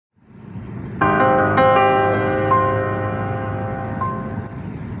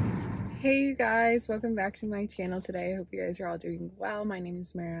guys, welcome back to my channel today. I hope you guys are all doing well. My name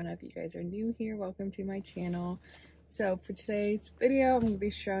is Mariana. If you guys are new here, welcome to my channel. So for today's video, I'm going to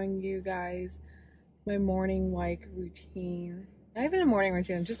be showing you guys my morning routine. Not even a morning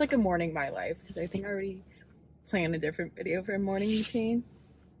routine, just like a morning my life, because I think I already planned a different video for a morning routine.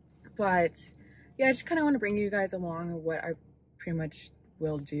 But yeah, I just kind of want to bring you guys along with what I pretty much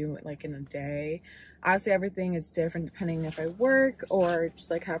will do like in a day. Obviously everything is different depending if I work or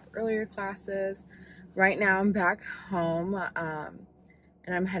just like have earlier classes. Right now I'm back home and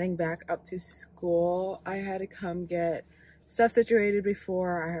I'm heading back up to school. I had to come get stuff situated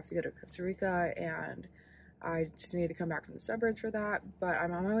before I have to go to Costa Rica, and I just need to come back from the suburbs for that. But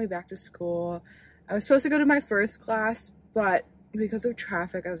I'm on my way back to school. I was supposed to go to my first class, but because of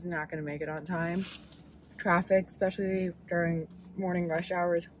traffic I was not going to make it on time. Traffic, especially during morning rush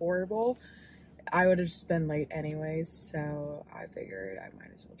hour, is horrible. I would have just been late anyways, so I figured I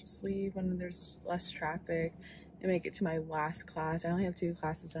might as well just leave when there's less traffic and make it to my last class. I only have 2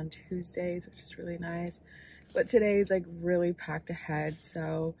 classes on Tuesdays, which is really nice, but today's like really packed ahead.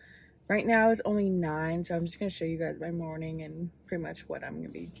 So right now it's only 9, so I'm just gonna show you guys my morning and pretty much what I'm gonna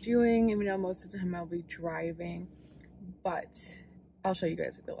be doing. Even though most of the time I'll be driving, but I'll show you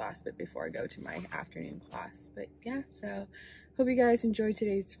guys like the last bit before I go to my afternoon class. But yeah, so hope you guys enjoyed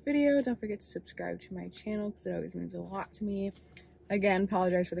today's video. Don't forget to subscribe to my channel because it always means a lot to me. Again,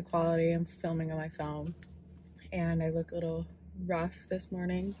 apologize for the quality. I'm filming on my phone and I look a little rough this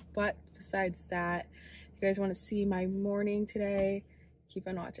morning. But besides that, if you guys want to see my morning today, keep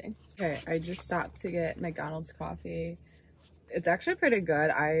on watching. Okay, I just stopped to get McDonald's coffee. It's actually pretty good.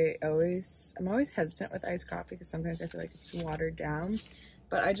 I'm always hesitant with iced coffee because sometimes I feel like it's watered down.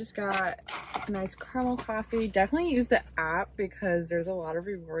 But I just got a nice caramel coffee. Definitely use the app because there's a lot of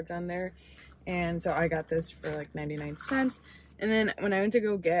rewards on there. And so I got this for like 99 cents. And then when I went to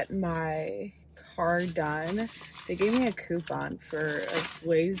go get my car done, they gave me a coupon for a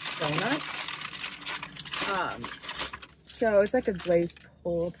glazed donut. So it's like a glazed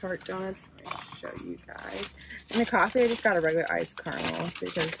pull-apart donuts. Let me show you guys. And the coffee, I just got a regular iced caramel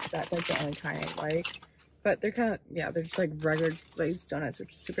because that's like the only kind I like. But they're kind of, yeah, they're just like regular glazed donuts,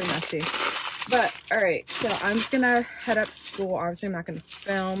 which is super messy. But all right, so I'm just gonna head up to school. Obviously I'm not gonna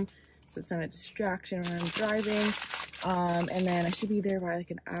film, so it's not a distraction when I'm driving. And then I should be there by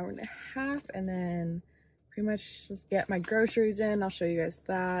like an hour and a half, and then pretty much just get my groceries in. I'll show you guys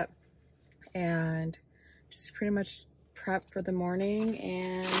that, and just pretty much prep for the morning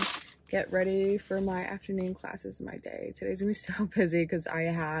and get ready for my afternoon classes in my day. Today's gonna be so busy because I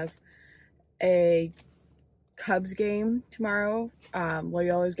have a Cubs game tomorrow.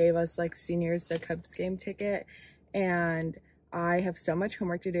 Loyola's gave us like seniors a Cubs game ticket, and I have so much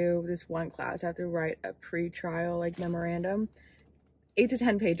homework to do. This one class I have to write a pre-trial like memorandum, 8 to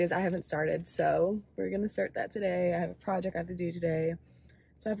 10 pages. I haven't started, so we're gonna start that today. I have a project I have to do today,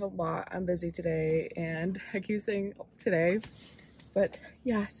 so I have a lot. I'm busy today, and I keep saying today, but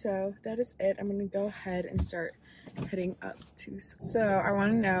yeah, so that is it. I'm gonna go ahead and start heading up to school. So I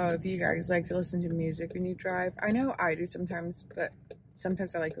want to know if you guys like to listen to music when you drive. I know I do sometimes, but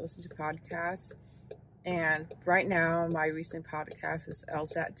sometimes I like to listen to podcasts. And right now my recent podcast is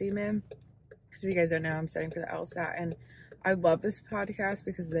LSAT Demon, because if you guys don't know, I'm studying for the LSAT, and I love this podcast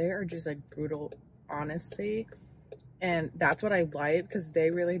because they are just like brutal honesty, and that's what I like because they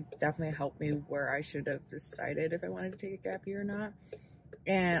really definitely helped me where I should have decided if I wanted to take a gap year or not,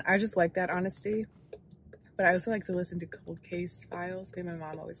 and I just like that honesty. But I also like to listen to Cold Case Files. My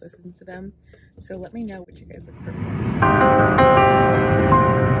mom always listens to them. So let me know what you guys like prefer.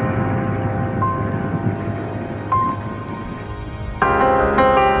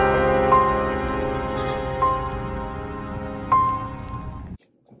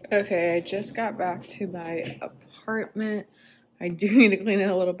 Okay, I just got back to my apartment. I do need to clean it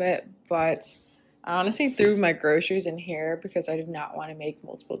a little bit, but I honestly threw my groceries in here because I did not want to make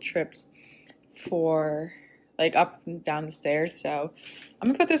multiple trips for like up and down the stairs. So I'm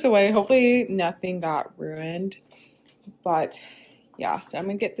gonna put this away. Hopefully nothing got ruined, but yeah, so I'm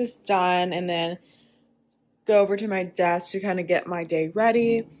gonna get this done and then go over to my desk to kind of get my day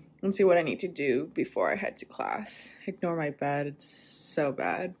ready and see what I need to do before I head to class. Ignore my bed, it's so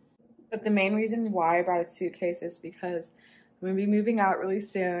bad. But the main reason why I brought a suitcase is because I'm gonna be moving out really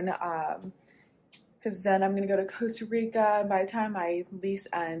soon, because then I'm gonna go to Costa Rica, and by the time my lease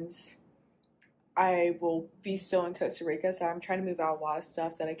ends I will be still in Costa Rica, so I'm trying to move out a lot of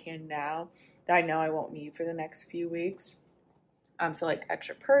stuff that I can now that I know I won't need for the next few weeks. So like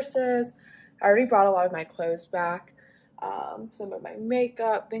extra purses. I already brought a lot of my clothes back. Some of my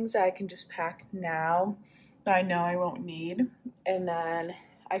makeup, things that I can just pack now that I know I won't need. And then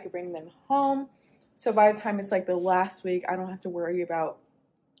I could bring them home. So by the time it's like the last week, I don't have to worry about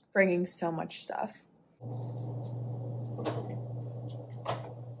bringing so much stuff.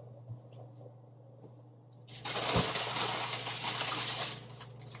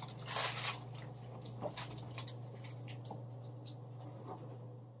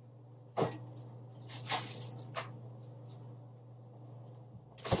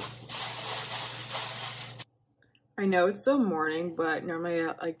 I know it's still morning, but normally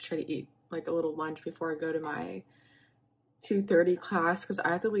I like try to eat like a little lunch before I go to my 2:30 class because I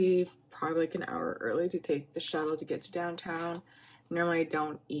have to leave probably like an hour early to take the shuttle to get to downtown. Normally I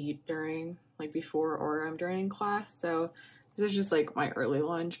don't eat during like before or I'm during class, so this is just like my early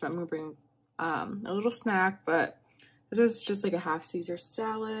lunch. But I'm gonna bring a little snack, but this is just like a half Caesar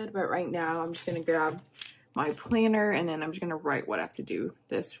salad. But right now I'm just gonna grab my planner and then I'm just gonna write what I have to do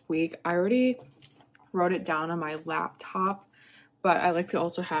this week. I already wrote it down on my laptop, but I like to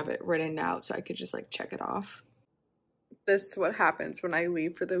also have it written out so I could just like check it off. This is what happens when I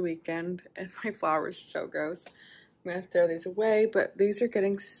leave for the weekend and my flowers are so gross. I'm gonna throw these away, but these are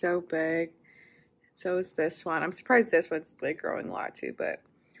getting so big. So is this one. I'm surprised this one's like growing a lot too, but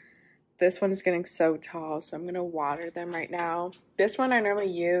this one is getting so tall, so I'm gonna water them right now. This one I normally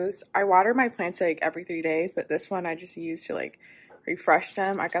use, I water my plants like every 3 days, but this one I just use to like refresh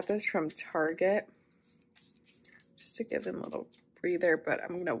them. I got this from Target just to give them a little breather, but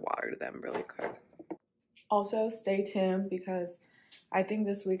I'm gonna water them really quick. Also stay tuned because I think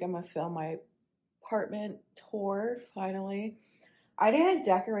this week I'm gonna film my apartment tour finally. I didn't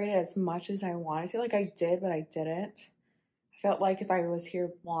decorate it as much as I wanted to. Like I did, but I didn't. I felt like if I was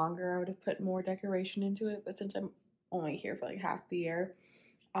here longer, I would have put more decoration into it. But since I'm only here for like half the year,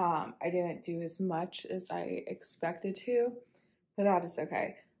 I didn't do as much as I expected to, but that is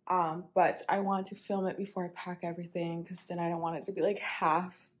okay. But I wanted to film it before I pack everything because then I don't want it to be like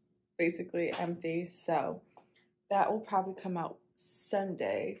half basically empty. So that will probably come out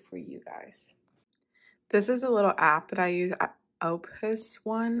Sunday for you guys. This is a little app that I use, Opus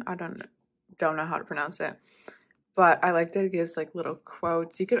one. I don't know how to pronounce it, but I like that it gives like little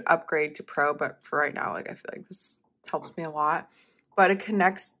quotes. You could upgrade to Pro, but for right now, like I feel like this helps me a lot. But it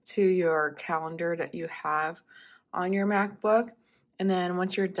connects to your calendar that you have on your MacBook. And then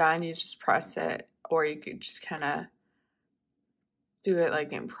once you're done, you just press it, or you could just kind of do it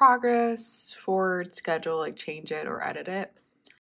like in progress, forward, schedule, like change it or edit it.